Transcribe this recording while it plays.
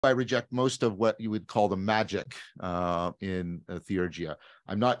I reject most of what you would call the magic in Theurgia.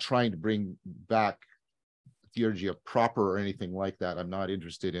 I'm not trying to bring back Theurgia proper or anything like that. I'm not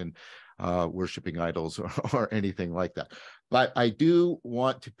interested in worshiping idols or anything like that. But I do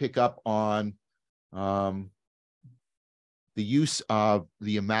want to pick up on the use of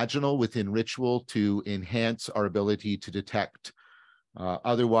the imaginal within ritual to enhance our ability to detect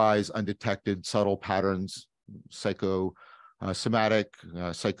otherwise undetected subtle patterns, somatic,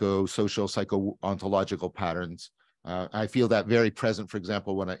 psychosocial, psycho-ontological patterns. I feel that very present, for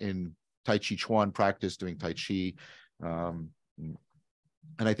example, when in Tai Chi Chuan practice, doing Tai Chi. And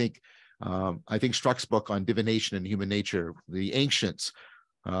I think Struck's book on divination and human nature, the ancients,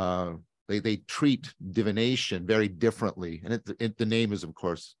 they treat divination very differently. And the name is, of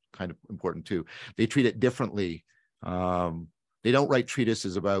course, kind of important too. They treat it differently. They don't write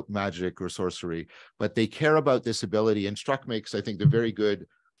treatises about magic or sorcery, but they care about this ability. And Struck makes, I think, the very good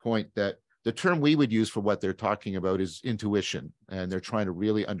point that the term we would use for what they're talking about is intuition. And they're trying to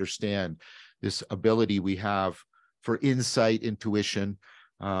really understand this ability we have for insight, intuition.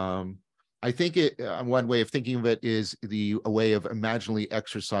 I think one way of thinking of it is a way of imaginally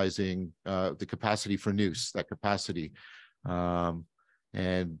exercising the capacity for nous, that capacity.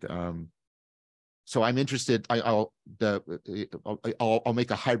 So I'm interested. I'll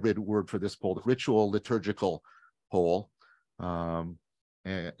make a hybrid word for this pole: the ritual liturgical pole, and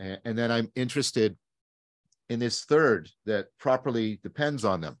then I'm interested in this third that properly depends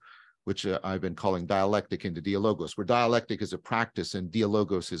on them, which I've been calling dialectic into dialogos, where dialectic is a practice and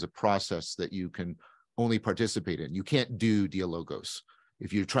dialogos is a process that you can only participate in. You can't do dialogos.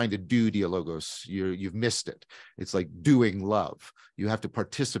 If you're trying to do dialogos, you've missed it. It's like doing love. You have to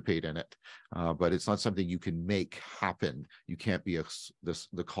participate in it, but it's not something you can make happen. You can't be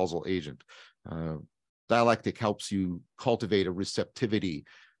the causal agent. Dialectic helps you cultivate a receptivity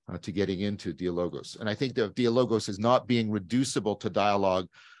to getting into dialogos. And I think that dialogos is not being reducible to dialogue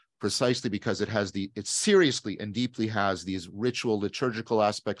precisely because it seriously and deeply has these ritual liturgical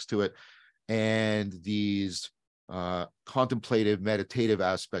aspects to it and these contemplative, meditative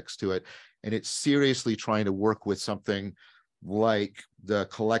aspects to it. And it's seriously trying to work with something like the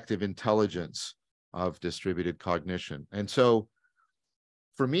collective intelligence of distributed cognition. And so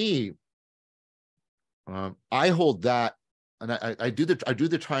for me, I hold that, and I do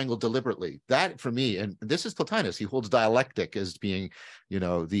the triangle deliberately. That for me, and this is Plotinus, he holds dialectic as being,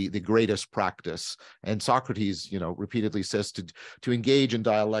 the greatest practice. And Socrates, repeatedly says to engage in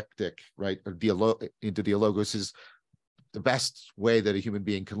dialectic, right, or into dialogos is the best way that a human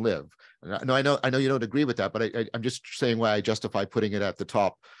being can live. And I know you don't agree with that, but I'm just saying why I justify putting it at the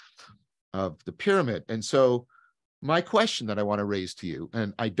top of the pyramid. And so my question that I want to raise to you,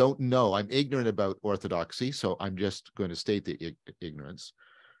 and I don't know, I'm ignorant about orthodoxy, so I'm just going to state the ignorance.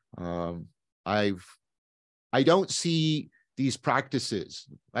 I don't see these practices.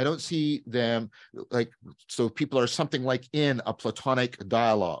 I don't see them so people are something like in a Platonic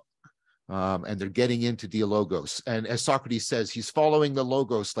dialogue, and they're getting into dialogos. And as Socrates says, he's following the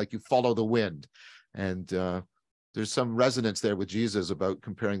logos like you follow the wind. And there's some resonance there with Jesus about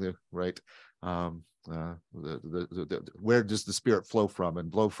comparing the, right, where does the spirit flow from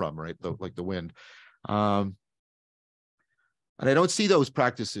and blow from, right? Like the wind. And I don't see those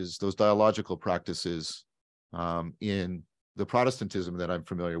practices, those dialogical practices, in the Protestantism that I'm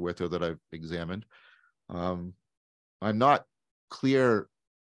familiar with or that I've examined. I'm not clear.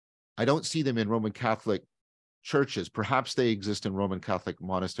 I don't see them in Roman Catholic churches. Perhaps they exist in Roman Catholic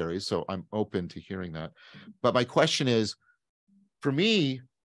monasteries, so I'm open to hearing that. But my question is, for me,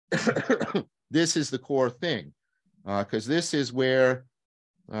 this is the core thing, because this is where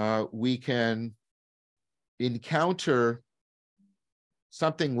we can encounter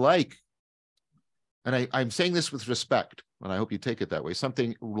something like, and I'm saying this with respect, and I hope you take it that way,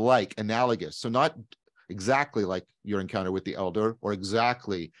 something like analogous. So not exactly like your encounter with the elder or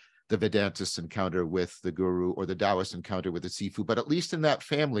exactly the Vedantist encounter with the guru or the Taoist encounter with the Sifu, but at least in that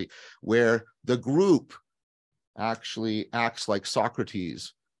family where the group actually acts like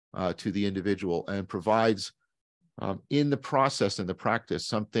Socrates to the individual and provides in the process and the practice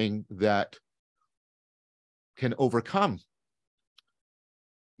something that can overcome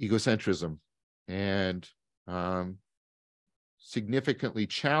egocentrism and significantly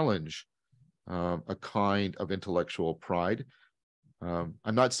challenge a kind of intellectual pride. I'm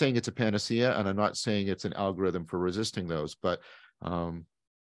not saying it's a panacea, and I'm not saying it's an algorithm for resisting those, but I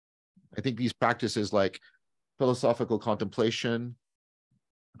think these practices like philosophical contemplation,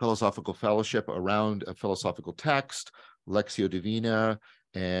 philosophical fellowship around a philosophical text, Lectio Divina,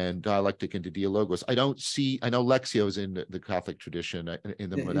 and dialectic into dialogos. I don't see, I know Lectio is in the Catholic tradition, in the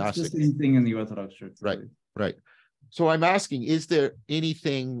It's the monastic. same thing in the Orthodox Church. Right, right. So I'm asking, is there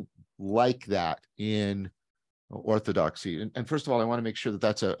anything like that in Orthodoxy? And first of all, I want to make sure that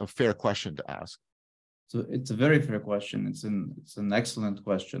that's a fair question to ask. So it's a very fair question. It's an excellent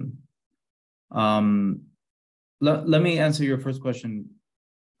question. Let me answer your first question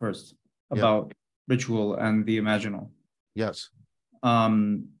first about ritual and the imaginal. Yes.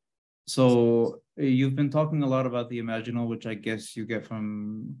 So you've been talking a lot about the imaginal, which I guess you get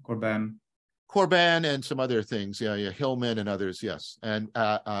from Corban. Corban and some other things. Yeah, Hillman and others, yes. And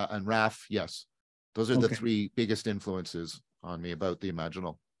Raff, yes. Those are the three biggest influences on me about the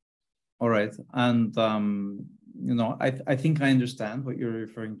imaginal. All right. And you know, I think I understand what you're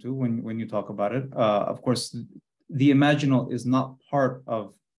referring to when you talk about it. Of course, the imaginal is not part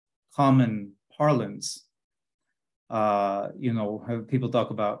of common parlance. You know, how people talk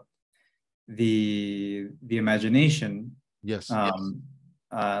about the imagination, yes,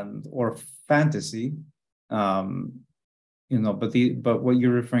 and or fantasy, you know, but what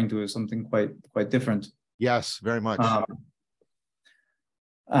you're referring to is something quite different. Yes, very much.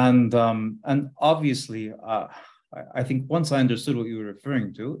 And obviously, I think once I understood what you were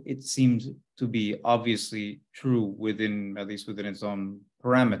referring to, it seemed to be obviously true within, at least within its own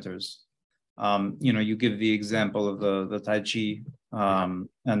parameters. You know, you give the example of the Tai Chi,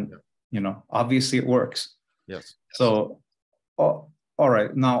 and you know, obviously it works. Yes. So, all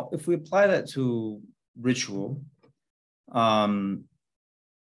right. Now, if we apply that to ritual,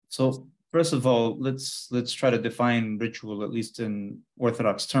 so first of all, let's try to define ritual, at least in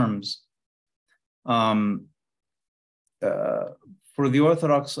Orthodox terms. For the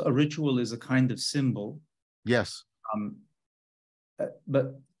Orthodox, a ritual is a kind of symbol. Yes.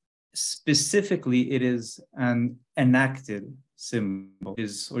 But specifically, it is an enacted symbol,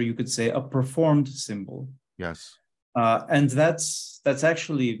 or you could say a performed symbol. Yes. And that's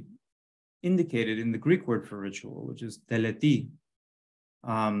actually indicated in the Greek word for ritual, which is teleti.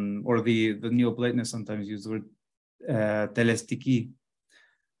 Or the Neoplatonists sometimes use the word telestiki.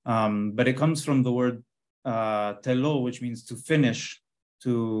 But it comes from the word telo, which means to finish,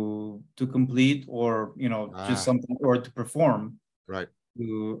 to complete, or, you know, just something, or to perform. Right.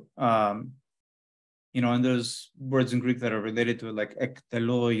 To, you know, and there's words in Greek that are related to it, like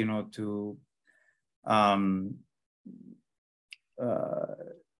ektelo, you know, to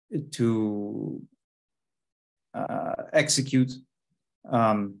execute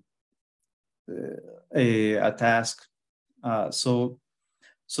a task. So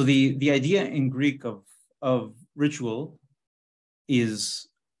the idea in Greek of ritual is,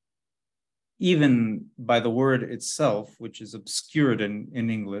 even by the word itself, which is obscured in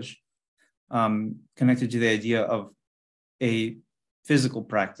English, connected to the idea of a physical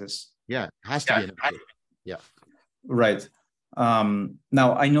practice. Yeah, it has to be an active. Yeah. Right.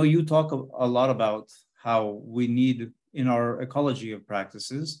 Now, I know you talk a lot about how we need, in our ecology of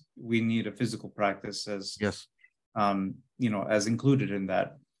practices, we need a physical practice as, yes, you know, as included in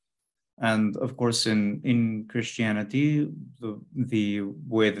that. And of course, in Christianity, the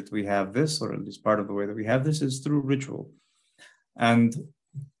way that we have this, or at least part of the way that we have this, is through ritual. And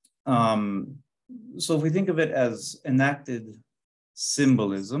so if we think of it as enacted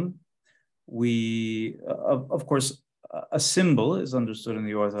symbolism, we, of course, a symbol is understood in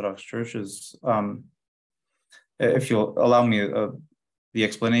the Orthodox Church as, if you'll allow me the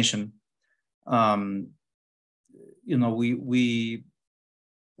explanation, you know,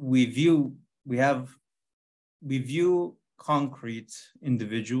 we view concrete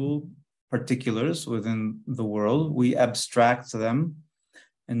individual particulars within the world. We abstract them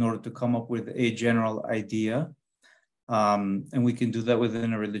in order to come up with a general idea. And we can do that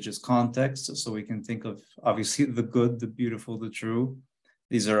within a religious context. So we can think of, obviously, the good, the beautiful, the true.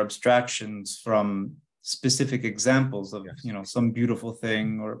 These are abstractions from specific examples of, you know, some beautiful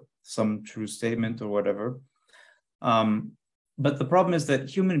thing or some true statement or whatever. But the problem is that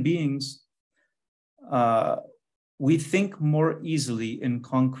human beings, we think more easily in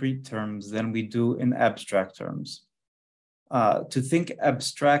concrete terms than we do in abstract terms. To think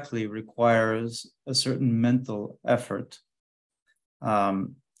abstractly requires a certain mental effort,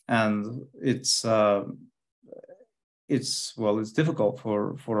 and it's difficult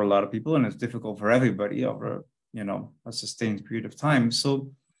for a lot of people, and it's difficult for everybody over, you know, a sustained period of time.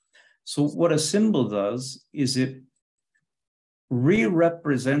 So what a symbol does is it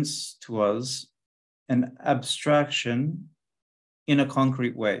re-represents to us an abstraction in a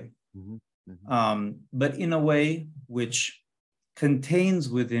concrete way, but in a way which contains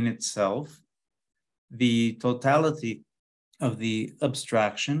within itself the totality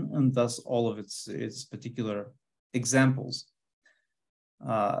abstraction, and thus all of its particular examples.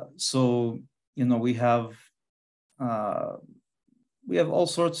 So we have all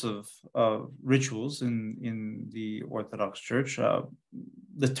sorts of rituals in the Orthodox Church.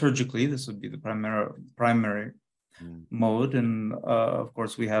 Liturgically, this would be the primary mode, and of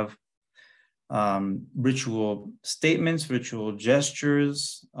course we have ritual statements, ritual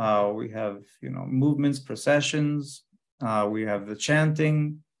gestures. We have movements, processions. We have the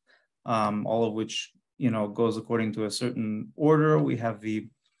chanting, all of which goes according to a certain order. We have the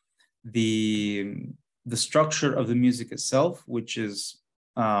structure of the music itself, which is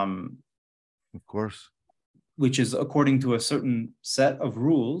of course, which is according to a certain set of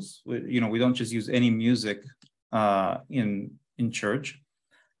rules. We don't just use any music in church.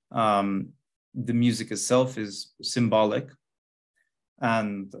 The music itself is symbolic,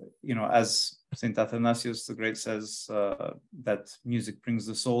 and as Saint Athanasius the Great says, that music brings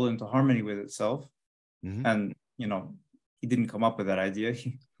the soul into harmony with itself. And he didn't come up with that idea.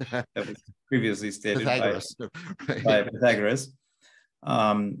 That was previously stated Pythagoras. by Pythagoras.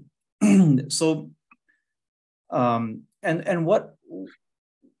 And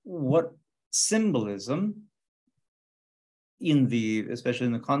what symbolism, especially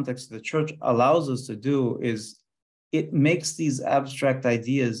in the context of the church, allows us to do is it makes these abstract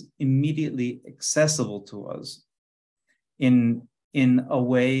ideas immediately accessible to us in a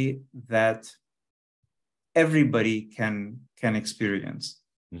way that everybody can experience.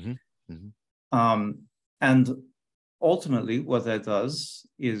 And ultimately, what that does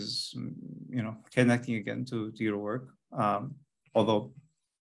is, connecting again to your work, although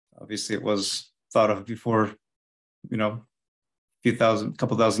obviously it was thought of before,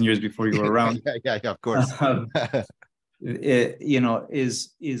 couple thousand years before you were around. yeah, of course.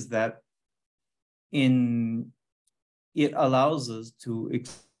 Is that it allows us to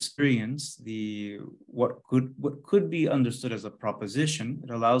experience what could be understood as a proposition.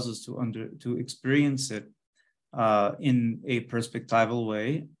 It allows us to experience it in a perspectival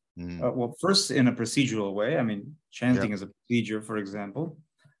way. Well, first in a procedural way. I mean, chanting is a procedure, for example.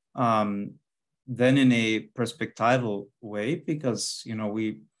 Then in a perspectival way, because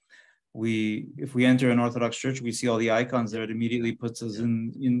if we enter an Orthodox church, we see all the icons there. It immediately puts us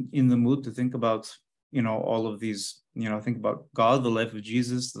in the mood to think about all of these. Think about God, the life of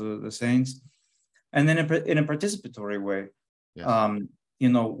Jesus, the saints, and then in a participatory way.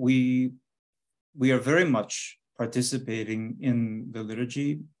 We are very much participating in the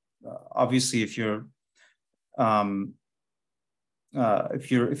liturgy. Obviously, if you're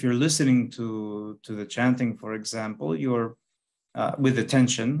listening to the chanting, for example, you're with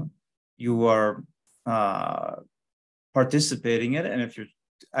attention, you are participating in it, and if you're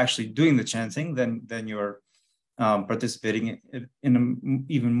actually doing the chanting, then you're participating in an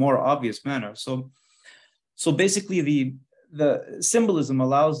even more obvious manner. So basically, the symbolism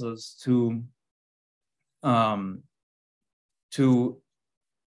allows us to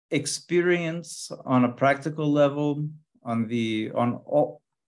experience on a practical level, on all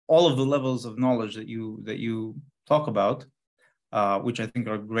of the levels of knowledge that you talk about, which I think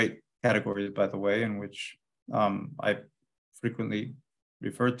are great categories, by the way, and which I frequently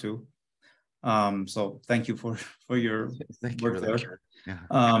refer to. So thank you for your work there.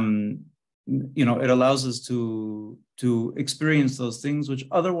 It allows us to experience those things which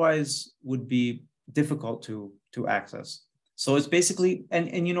otherwise would be difficult to access. So it's basically,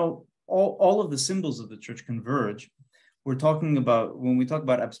 and all of the symbols of the church converge. We're talking about, when we talk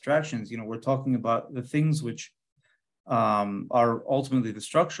about abstractions, we're talking about the things which are ultimately the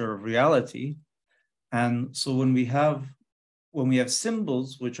structure of reality. And so when we have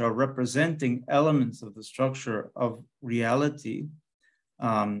symbols which are representing elements of the structure of reality,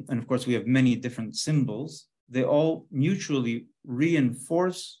 and of course we have many different symbols, they all mutually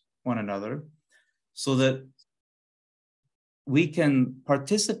reinforce one another so that we can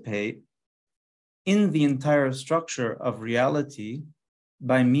participate in the entire structure of reality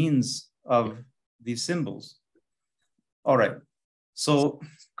by means of these symbols. All right. So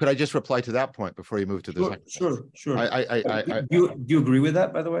could I just reply to that point before you move to the second? Sure. Do you agree with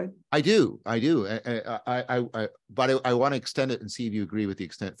that, by the way? I do. But I want to extend it and see if you agree with the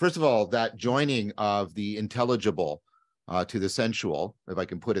extent. First of all, that joining of the intelligible to the sensual, if I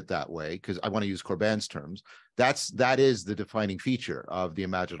can put it that way, because I want to use Corbin's terms, that is the defining feature of the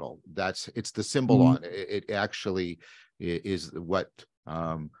Imaginal. It's the symbol on it. It actually is what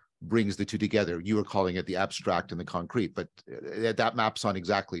brings the two together. You were calling it the abstract and the concrete, but that maps on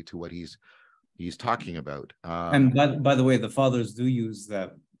exactly to what he's talking about. And by the way, the fathers do use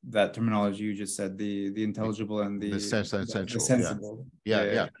that that terminology you just said, the intelligible and The sensual. the sensible.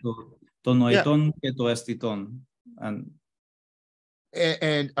 Yeah. Ton Yeah. ton, que to esti ton. And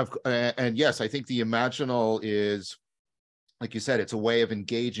yes, I think the imaginal is, like you said, it's a way of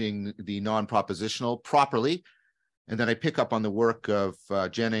engaging the non-propositional properly. And then I pick up on the work of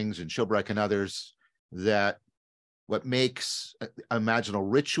Jennings and Shilbrick and others that what makes imaginal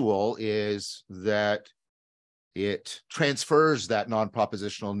ritual is that it transfers that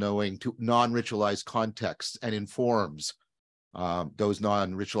non-propositional knowing to non-ritualized contexts and informs those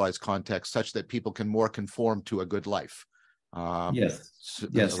non-ritualized contexts such that people can more conform to a good life. Yes.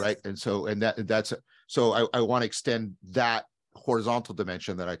 Right. And so, I want to extend that horizontal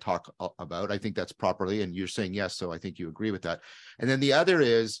dimension that I talk about. I think that's properly, and you're saying yes, so I think you agree with that. And then the other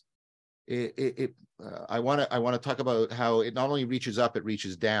is, I want to talk about how it not only reaches up, it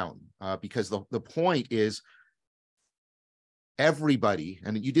reaches down, because the point is everybody,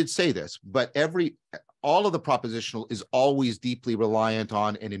 and you did say this, but all of the propositional is always deeply reliant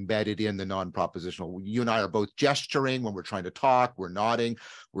on and embedded in the non-propositional. You and I are both gesturing when we're trying to talk, we're nodding,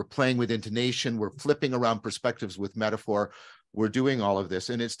 we're playing with intonation, we're flipping around perspectives with metaphor, we're doing all of this.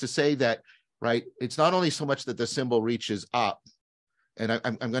 And it's to say that, right, it's not only so much that the symbol reaches up, and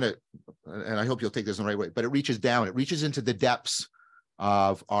I'm going to, and I hope you'll take this in the right way, but it reaches down, it reaches into the depths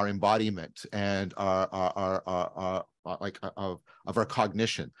of our embodiment and our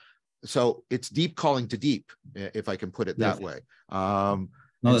cognition. So it's deep calling to deep, if I can put it that way. No,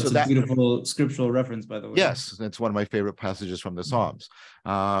 that's a beautiful scriptural reference, by the way. Yes, that's one of my favorite passages from the Psalms.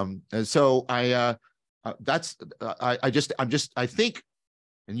 And so I think,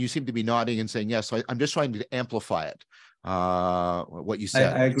 and you seem to be nodding and saying yes. So I'm just trying to amplify it. What you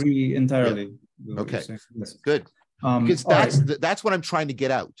said. I agree entirely. Yeah. Okay, yes. Good. Because that's what I'm trying to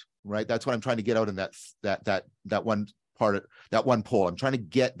get out, right? That's what I'm trying to get out in that one part, that one pole. I'm trying to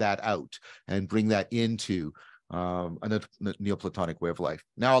get that out and bring that into a Neoplatonic way of life.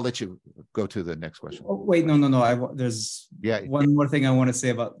 Now I'll let you go to the next question. Oh, wait, no. There's one more thing I want to say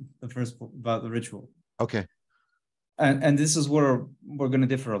about the ritual. Okay. And this is where we're going to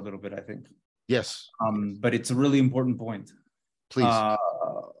differ a little bit, I think. Yes. But it's a really important point. Please.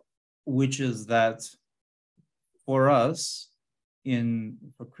 Which is that for us,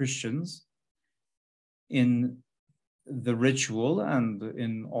 for Christians, in the ritual and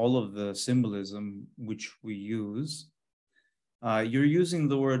in all of the symbolism which we use, you're using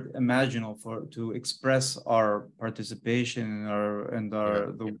the word imaginal to express our participation and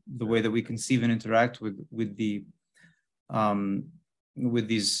the way that we conceive and interact with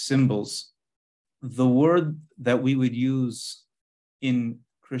these symbols. The word that we would use in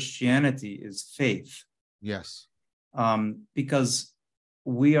Christianity is faith. Yes. Because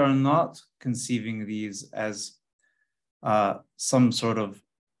we are not conceiving these as some sort of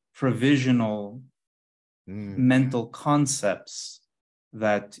provisional mental concepts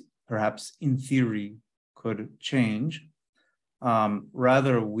that perhaps in theory could change.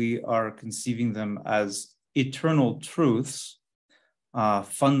 Rather, we are conceiving them as eternal truths,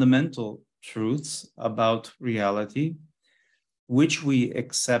 fundamental truths about reality, which we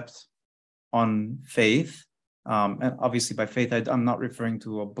accept on faith. And obviously by faith, I'm not referring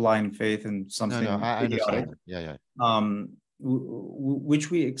to a blind faith in something idiotic. Yeah.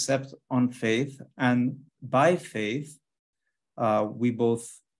 Which we accept on faith, and by faith, we both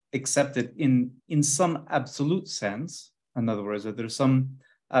accept it in some absolute sense. In other words, that there's some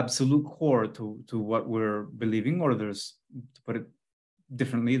absolute core to what we're believing, or there's, to put it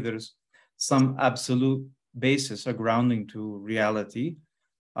differently, there's some absolute basis, a grounding to reality,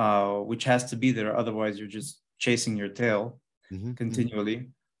 which has to be there. Otherwise, you're just chasing your tail continually.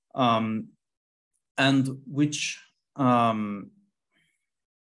 And which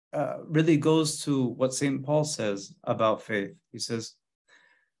really goes to what St. Paul says about faith. He says,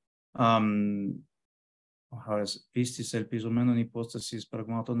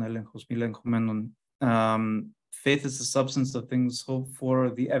 faith is the substance of things hoped for,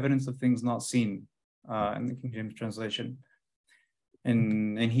 the evidence of things not seen, in the King James translation,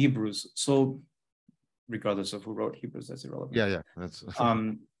 in Hebrews. So regardless of who wrote Hebrews, that's irrelevant. Yeah. That's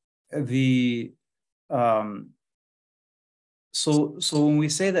so when we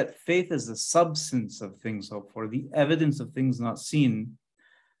say that faith is the substance of things hoped for, the evidence of things not seen,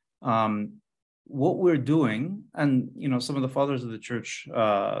 what we're doing, and some of the fathers of the church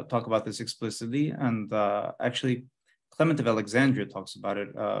talk about this explicitly, and actually Clement of Alexandria talks about it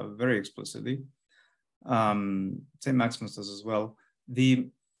very explicitly. St. Maximus does as well.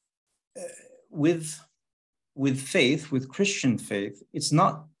 With faith, with Christian faith, it's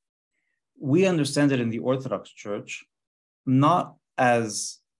not, we understand it in the Orthodox Church, not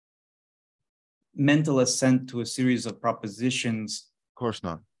as mental assent to a series of propositions. Of course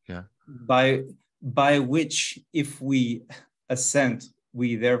not. Yeah. By which, if we assent,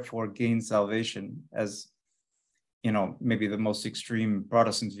 we therefore gain salvation, as maybe the most extreme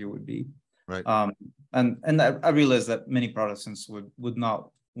Protestant view would be. Right. And I realize that many Protestants would not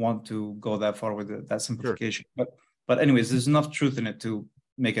want to go that far with that simplification. Sure. But anyways, there's enough truth in it to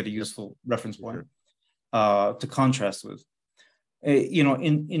make it a useful reference point. Sure. To contrast with.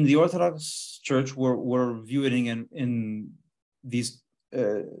 In the Orthodox Church, we're viewing in these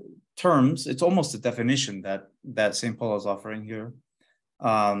terms. It's almost a definition that St. Paul is offering here.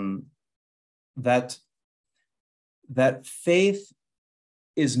 That faith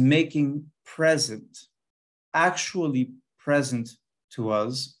is making present, actually present to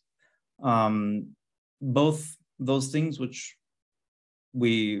us, both those things which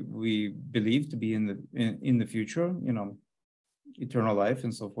we believe to be in the future, eternal life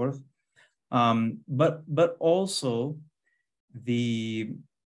and so forth, but also the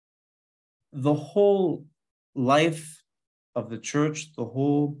whole life of the church, the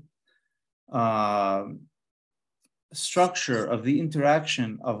whole structure of the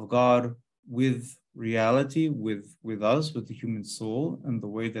interaction of God with reality, with us, with the human soul, and the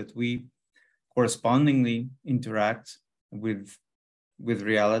way that we correspondingly interact with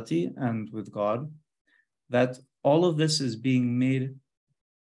reality and with God, that all of this is being made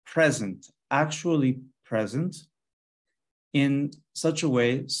present, actually present, in such a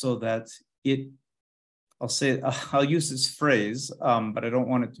way so that I'll use this phrase, but I don't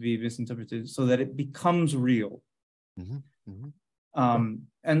want it to be misinterpreted, so that it becomes real. Mm-hmm.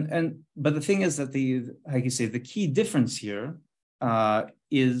 Mm-hmm. But the thing is that the key difference here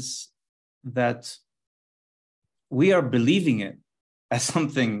is that we are believing it as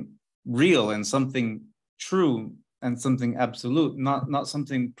something real and something true and something absolute, not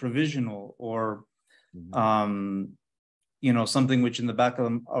something provisional or something which in the back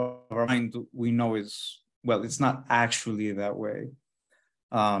of our mind we know is, well, it's not actually that way.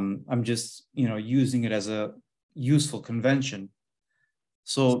 I'm just using it as a useful convention.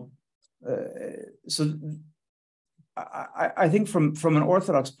 So I think from an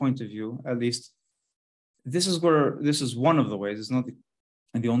Orthodox point of view, at least, this is one of the ways. It's not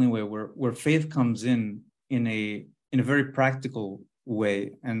the only way where faith comes in a very practical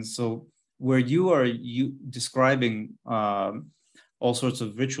way. And so where you are describing all sorts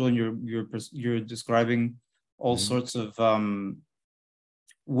of ritual, and you're describing all sorts of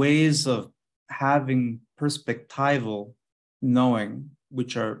ways of having perspectival knowing,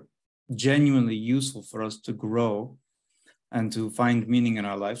 which are genuinely useful for us to grow and to find meaning in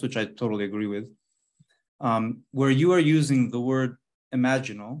our lives, which I totally agree with. Where you are using the word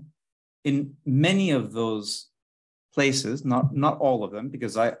imaginal, in many of those places, not all of them,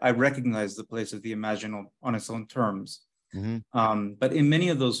 because I recognize the place of the imaginal on its own terms. Mm-hmm. But in many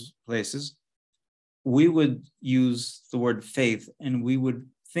of those places, we would use the word faith, and we would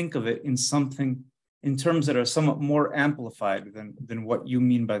think of it in terms that are somewhat more amplified than what you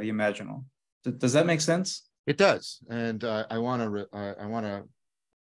mean by the imaginal. Does that make sense? It does, and I want to